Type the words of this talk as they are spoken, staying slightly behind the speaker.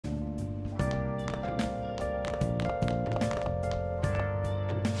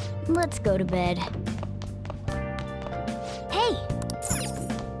let's go to bed. Hey!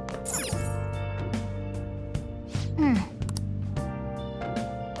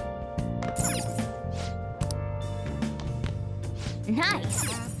 Nice!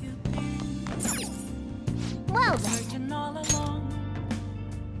 Well then.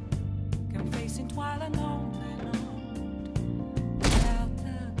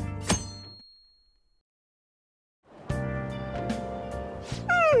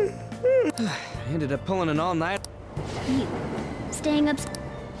 I ended up pulling an all-night. You staying up?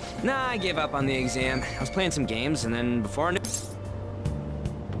 Nah, I gave up on the exam. I was playing some games, and then before I knew...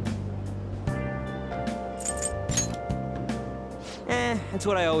 That's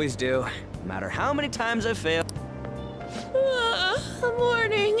what I always do. No matter how many times I fail.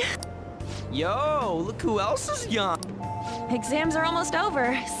 Morning. Yo, look who else is young. Exams are almost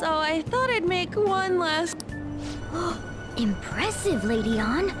over, so I thought I'd make one last... Impressive, Lady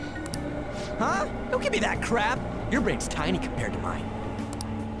Ann. Huh? Don't give me that crap. Your brain's tiny compared to mine.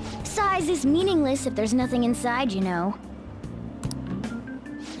 Size is meaningless if there's nothing inside, you know.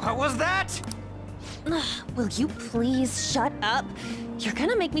 What was that? Will you please shut up? You're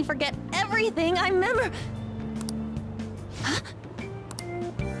gonna make me forget everything I remember. Huh?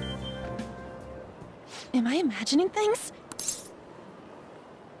 Am I imagining things?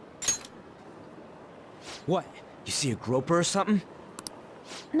 What? You see a groper or something?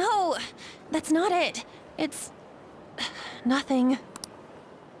 No, that's not it. It's... nothing.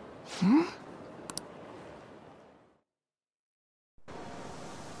 Hmm?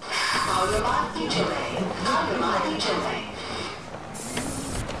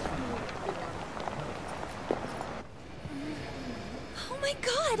 Oh my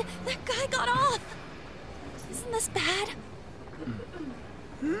god! That guy got off! Isn't this bad?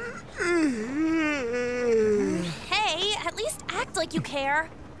 Hey, at least act like you care.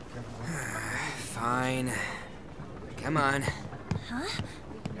 Fine. Come on. Huh?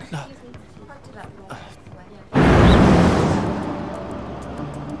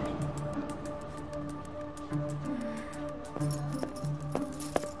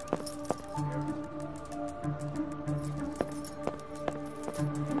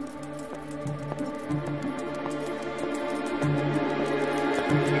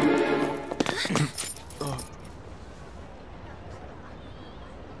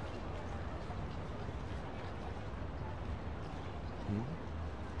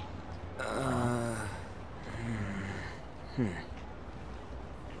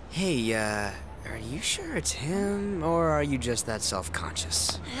 Hey, are you sure it's him, or are you just that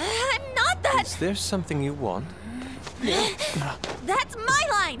self-conscious? I'm not that... Is there something you want? That's my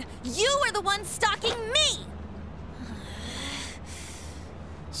line! You are the one stalking me!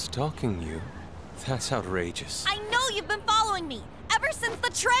 Stalking you? That's outrageous. I know you've been following me, ever since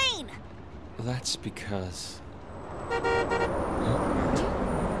the train! That's because...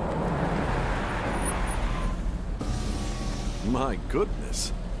 My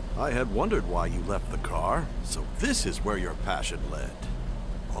goodness. I had wondered why you left the car, so this is where your passion led.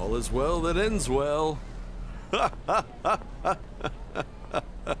 All is well that ends well.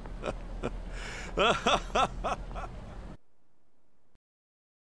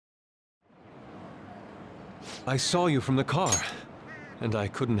 I saw you from the car, and I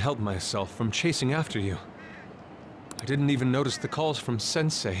couldn't help myself from chasing after you. I didn't even notice the calls from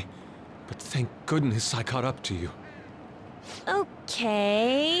Sensei, but thank goodness I caught up to you.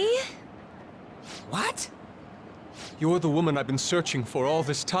 Okay... What? You're the woman I've been searching for all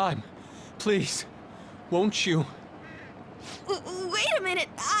this time. Please, won't you? Wait a minute,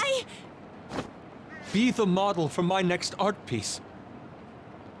 Be the model for my next art piece.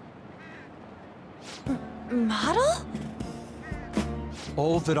 Model?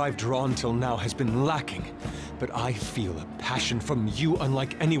 All that I've drawn till now has been lacking, but I feel a passion from you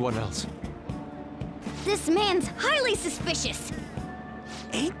unlike anyone else. This man's highly suspicious.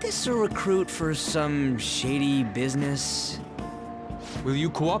 Ain't this a recruit for some shady business? Will you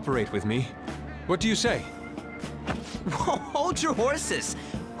cooperate with me? What do you say? Whoa, hold your horses!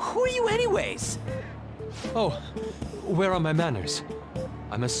 Who are you anyways? Oh, where are my manners?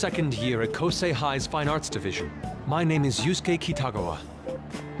 I'm a second year at Kosei High's Fine Arts Division. My name is Yusuke Kitagawa.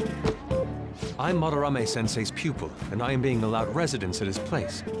 I'm Madarame-sensei's pupil, and I am being allowed residence at his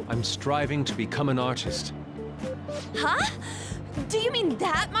place. I'm striving to become an artist. Huh? Do you mean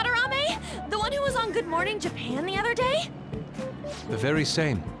that Madarame? The one who was on Good Morning Japan the other day? The very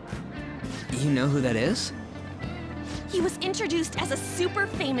same. You know who that is? He was introduced as a super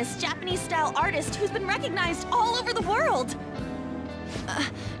famous Japanese-style artist who's been recognized all over the world.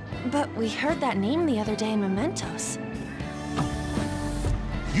 But we heard that name the other day in Mementos.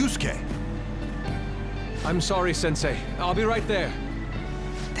 Yusuke! I'm sorry, Sensei. I'll be right there.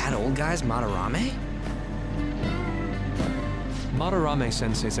 That old guy's Madarame? Madarame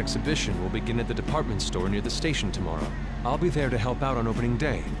Sensei's exhibition will begin at the department store near the station tomorrow. I'll be there to help out on opening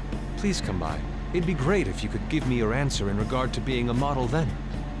day. Please come by. It'd be great if you could give me your answer in regard to being a model then.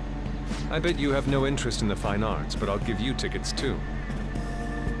 I bet you have no interest in the fine arts, but I'll give you tickets too.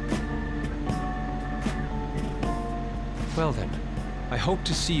 Well then, I hope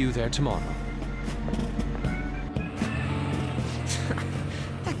to see you there tomorrow.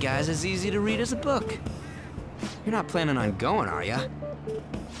 That guy's as easy to read as a book. You're not planning on going, are ya?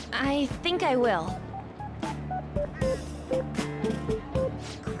 I think I will.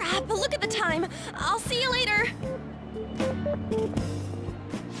 Crap, look at the time. I'll see you later.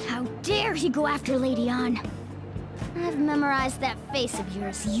 How dare he go after Lady Ann? I've memorized that face of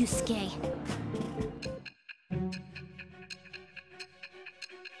yours, Yusuke.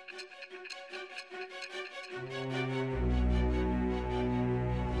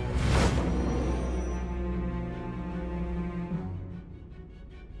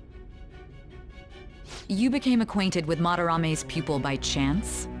 You became acquainted with Madarame's pupil by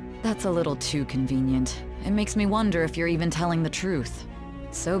chance? That's a little too convenient. It makes me wonder if you're even telling the truth.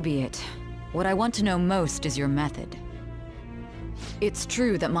 So be it. What I want to know most is your method. It's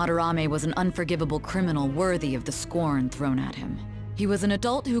true that Madarame was an unforgivable criminal worthy of the scorn thrown at him. He was an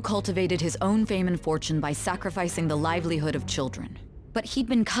adult who cultivated his own fame and fortune by sacrificing the livelihood of children. But he'd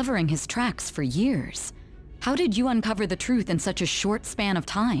been covering his tracks for years. How did you uncover the truth in such a short span of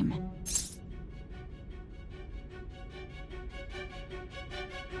time?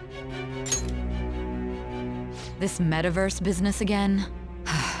 This metaverse business again?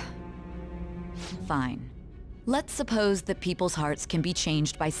 Fine. Let's suppose that people's hearts can be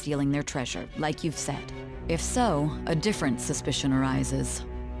changed by stealing their treasure, like you've said. If so, a different suspicion arises.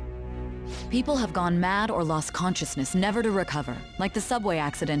 People have gone mad or lost consciousness, never to recover, like the subway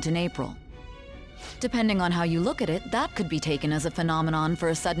accident in April. Depending on how you look at it, that could be taken as a phenomenon for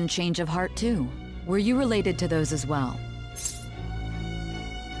a sudden change of heart too. Were you related to those as well?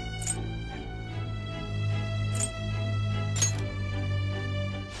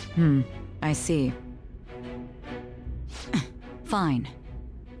 I see. Fine.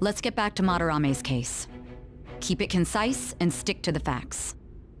 Let's get back to Madarame's case. Keep it concise and stick to the facts.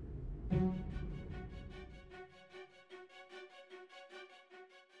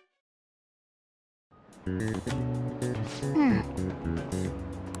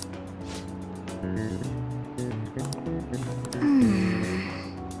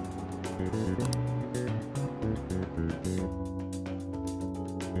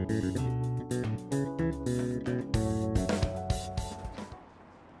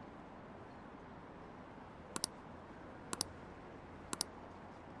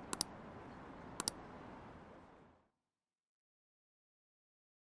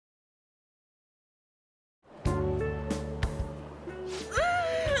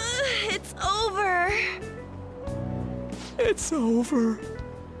 It's over. It's over.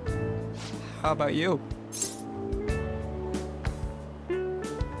 How about you?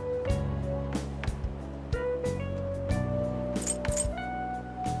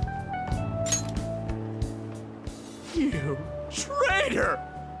 You traitor!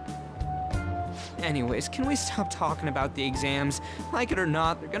 Anyways, can we stop talking about the exams? Like it or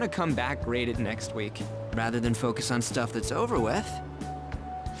not, they're gonna come back graded next week. Rather than focus on stuff that's over with.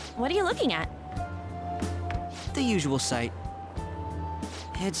 What are you looking at? The usual site.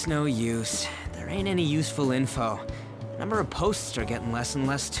 It's no use. There ain't any useful info. Number of posts are getting less and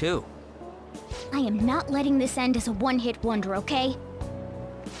less too. I am not letting this end as a one-hit wonder, okay?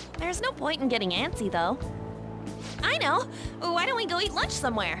 There's no point in getting antsy, though. I know! Why don't we go eat lunch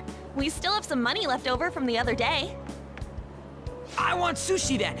somewhere? We still have some money left over from the other day. I want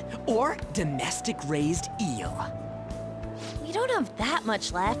sushi then, or domestic-raised eel. We don't have that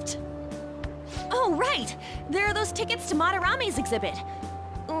much left. Oh, right! There are those tickets to Madarame's exhibit.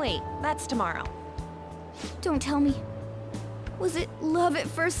 Wait, that's tomorrow. Don't tell me. Was it love at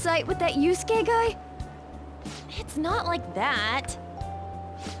first sight with that Yusuke guy? It's not like that.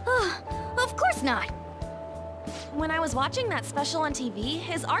 Of course not! When I was watching that special on TV,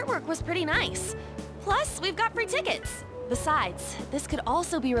 his artwork was pretty nice. Plus, we've got free tickets. Besides, this could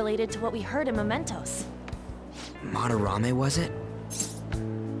also be related to what we heard in Mementos. Madarame, was it?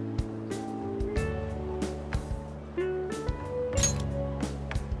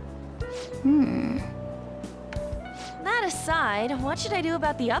 That aside, what should I do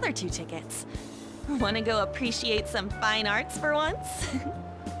about the other 2 tickets? Wanna go appreciate some fine arts for once?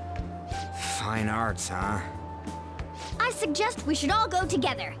 Fine arts, huh? I I suggest we should all go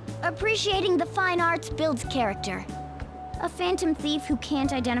together. Appreciating the fine arts builds character. A phantom thief who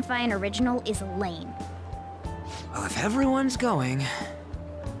can't identify an original is lame. Well, if everyone's going...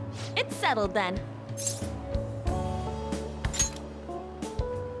 It's settled then.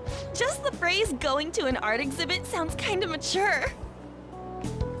 Just the phrase going to an art exhibit sounds kinda mature.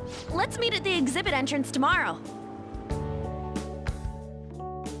 Let's meet at the exhibit entrance tomorrow.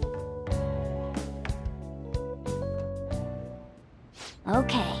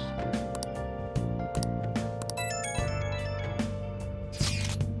 Okay.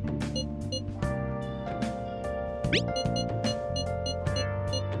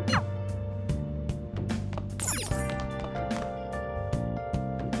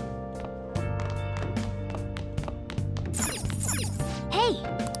 Hey!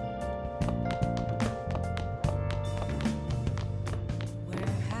 Where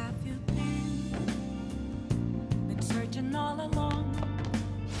have you been? Been searching all along,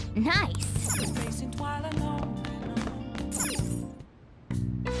 Nice. facing twilight alone.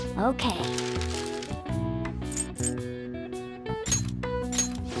 Okay.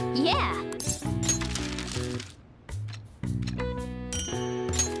 Yeah.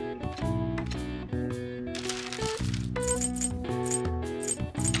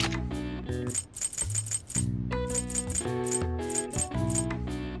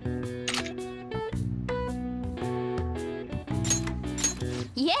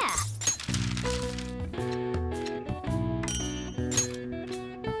 Yeah.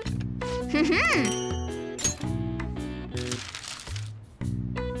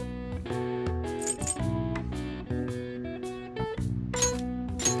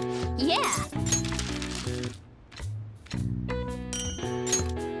 Yeah.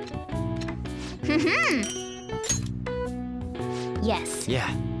 Yes. Yeah.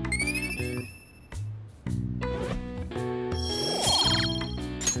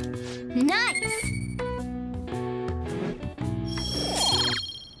 Nice.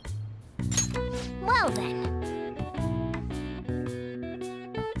 Well then.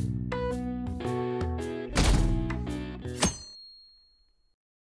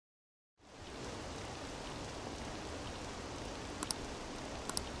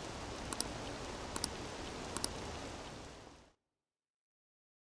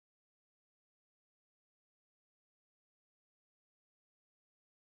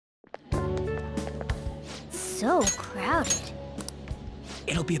 So crowded.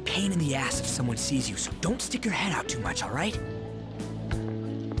 It'll be a pain in the ass if someone sees you, so don't stick your head out too much, all right?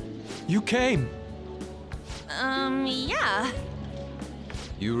 You came! Yeah.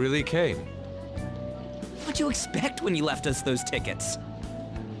 You really came. What'd you expect when you left us those tickets?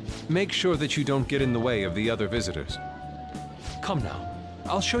 Make sure that you don't get in the way of the other visitors. Come now,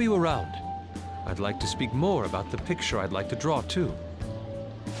 I'll show you around. I'd like to speak more about the picture I'd like to draw, too.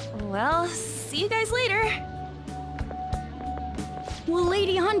 Well, see you guys later. Will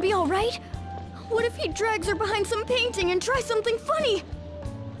Lady Han be alright? What if he drags her behind some painting and tries something funny?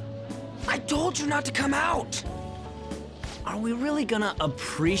 I told you not to come out! Are we really gonna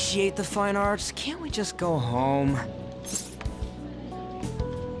appreciate the fine arts? Can't we just go home?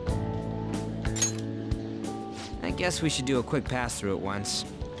 I guess we should do a quick pass through at once.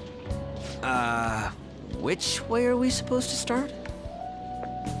 Which way are we supposed to start?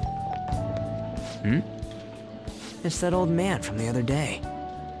 It's that old man from the other day.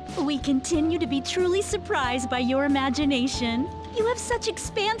 We continue to be truly surprised by your imagination. You have such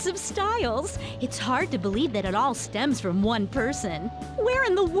expansive styles. It's hard to believe that it all stems from one person. Where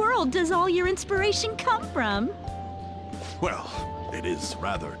in the world does all your inspiration come from? Well, it is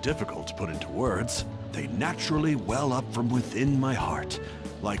rather difficult to put into words. They naturally well up from within my heart,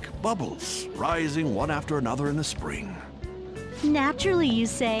 like bubbles rising one after another in the spring. Naturally, you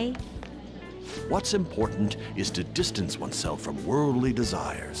say. What's important is to distance oneself from worldly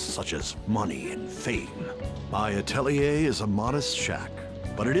desires, such as money and fame. My atelier is a modest shack,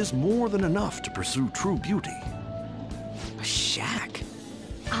 but it is more than enough to pursue true beauty. A shack?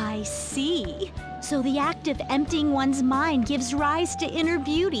 I see. So the act of emptying one's mind gives rise to inner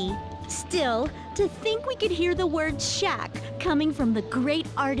beauty. Still, to think we could hear the word shack coming from the great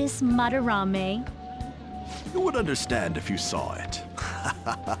artist Madarame. You would understand if you saw it.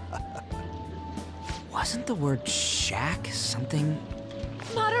 Wasn't the word shack something?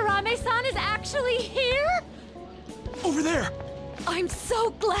 Madarame-san is actually here? Over there! I'm so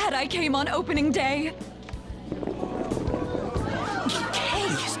glad I came on opening day. Hey,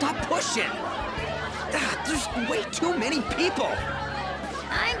 stop pushing! There's way too many people!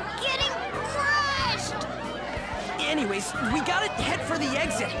 I'm getting crushed! Anyways, we gotta head for the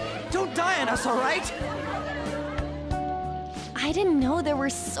exit. Don't die on us, all right? I didn't know there were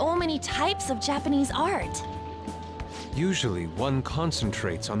so many types of Japanese art. Usually, one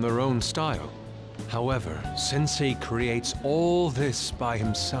concentrates on their own style. However, Sensei creates all this by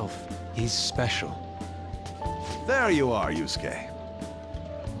himself. He's special. There you are, Yusuke.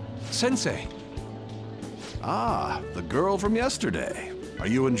 Sensei! Ah, the girl from yesterday. Are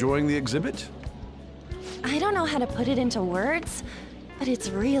you enjoying the exhibit? I don't know how to put it into words, but it's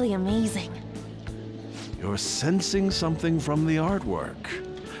really amazing. You're sensing something from the artwork.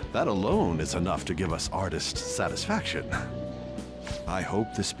 That alone is enough to give us artist satisfaction. I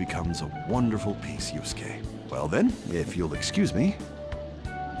hope this becomes a wonderful piece, Yusuke. Well then, if you'll excuse me.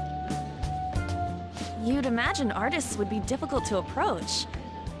 You'd imagine artists would be difficult to approach,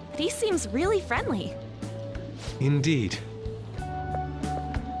 but he seems really friendly. Indeed.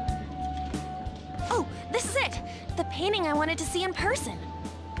 Oh, this is it! The painting I wanted to see in person.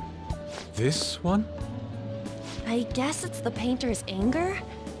 This one? I guess it's the painter's anger?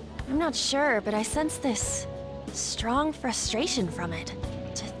 I'm not sure, but I sense this strong frustration from it.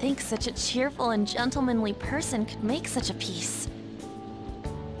 To think such a cheerful and gentlemanly person could make such a piece.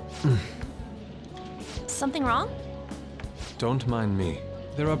 Something wrong? Don't mind me.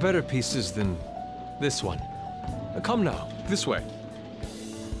 There are better pieces than this one. Come now, this way.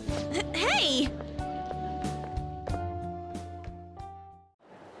 Hey!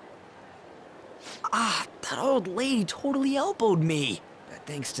 Ah, that old lady totally elbowed me. But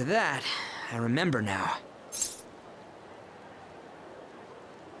thanks to that, I remember now.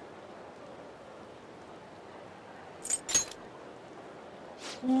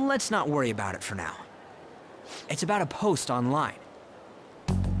 Let's not worry about it for now. It's about a post online.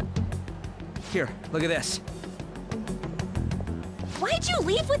 Here, look at this. Why'd you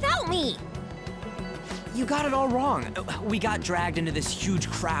leave without me? You got it all wrong. We got dragged into this huge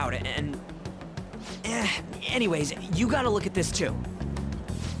crowd and... Anyways, you gotta look at this too.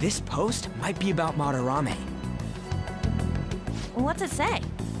 This post might be about Madarame. What's it say?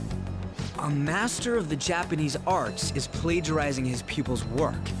 A master of the Japanese arts is plagiarizing his pupil's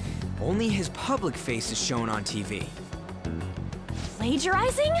work. Only his public face is shown on TV.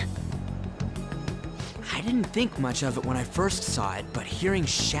 Plagiarizing? I didn't think much of it when I first saw it, but hearing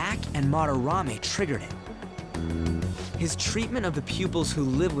Shaq and Madarame triggered it. His treatment of the pupils who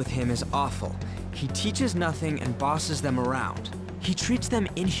live with him is awful. He teaches nothing and bosses them around. He treats them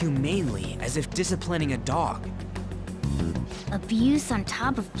inhumanely, as if disciplining a dog. Abuse on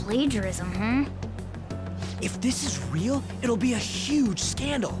top of plagiarism, huh? If this is real, it'll be a huge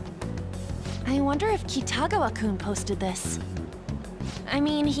scandal. I wonder if Kitagawa-kun posted this. I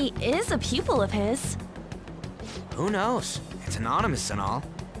mean, he is a pupil of his. Who knows? It's anonymous and all.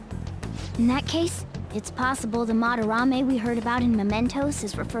 In that case, it's possible the Madarame we heard about in Mementos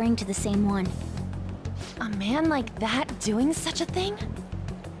is referring to the same one. A man like that doing such a thing?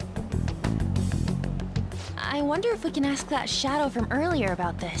 I wonder if we can ask that shadow from earlier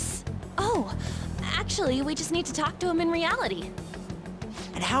about this. Oh, actually, we just need to talk to him in reality.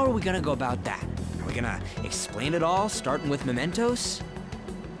 And how are we gonna go about that? Are we gonna explain it all, starting with Mementos?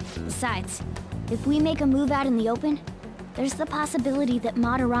 Besides, if we make a move out in the open, there's the possibility that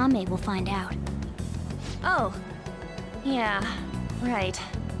Madarame will find out. Oh, yeah, right.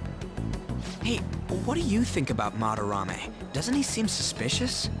 Hey, what do you think about Madarame? Doesn't he seem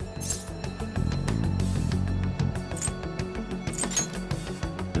suspicious?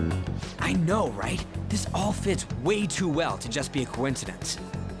 I know, right? This all fits way too well to just be a coincidence.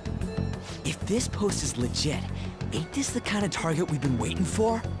 If this post is legit, ain't this the kind of target we've been waiting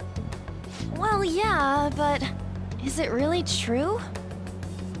for? Well, yeah, but is it really true?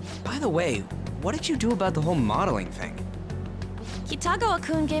 By the way, what did you do about the whole modeling thing?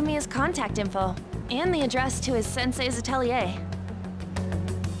 Kitagawa-kun gave me his contact info, and the address to his sensei's atelier.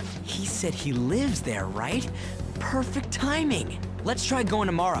 He said he lives there, right? Perfect timing. Let's try going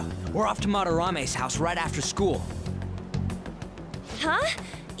tomorrow. We're off to Madarame's house right after school. Huh?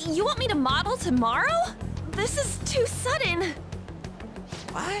 You want me to model tomorrow? This is too sudden.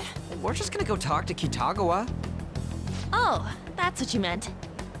 What? We're just gonna go talk to Kitagawa. Oh, that's what you meant.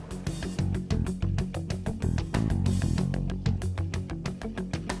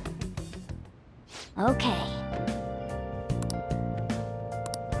 Okay.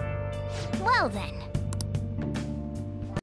 Well then,